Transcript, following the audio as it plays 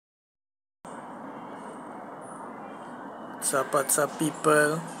What's up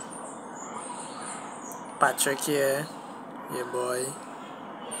people? Patrick here, your boy.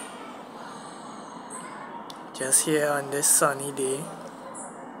 Just here on this sunny day.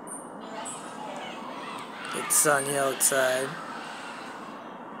 It's sunny outside.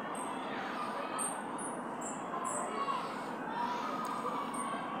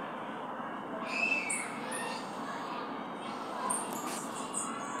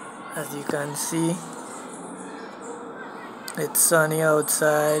 As you can see, it's sunny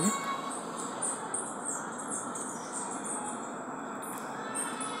outside.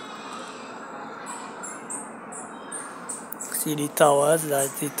 See the towers?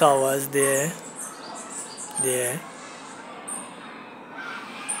 That's the towers there. There.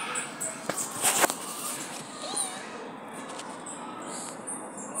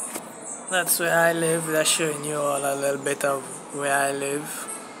 That's where I live. That's showing you all a little bit of where I live.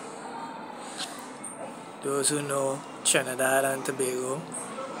 Those who know Trinidad and Tobago.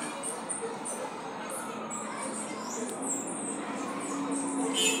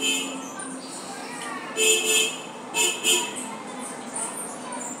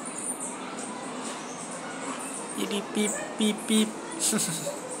 Beep beep beep.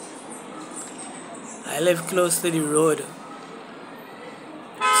 I live close to the road,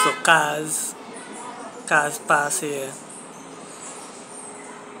 so cars pass here.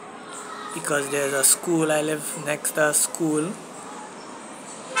 Because there's a school, I live next to a school,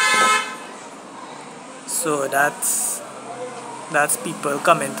 so that's people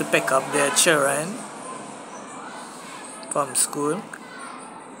coming to pick up their children from school.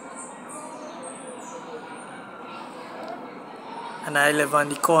 And I live on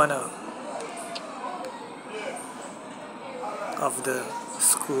the corner of the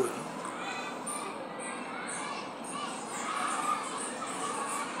school.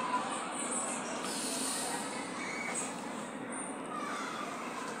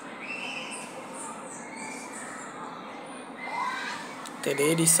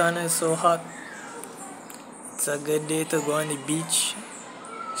 Today the sun is so hot. It's a good day to go on the beach.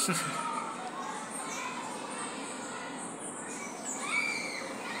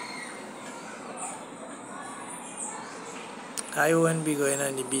 I won't be going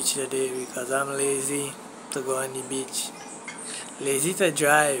on the beach today because I'm lazy to go on the beach. Lazy to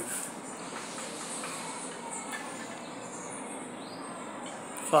drive.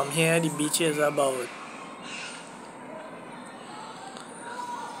 From here the beach is about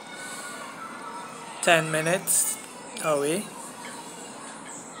 10 minutes away.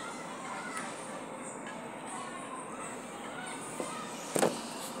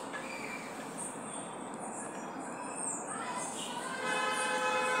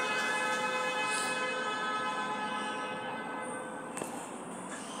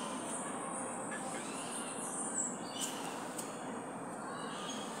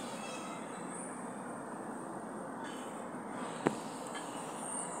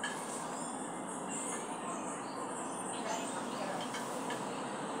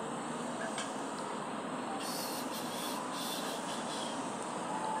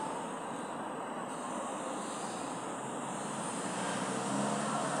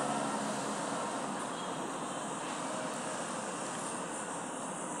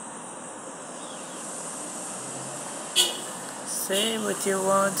 Say what you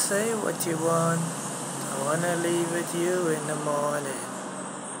want, say what you want. I wanna leave with you in the morning.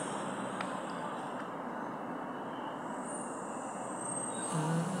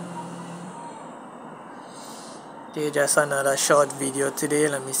 Okay, just another short video today.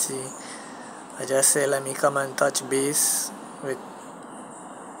 Let me see. I just say let me come and touch base with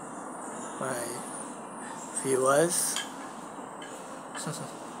my viewers.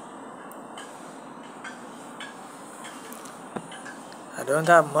 I don't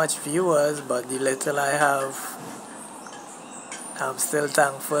have much viewers, but the little I have, I'm still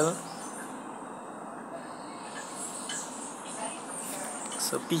thankful.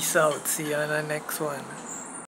 So peace out. See you on the next one.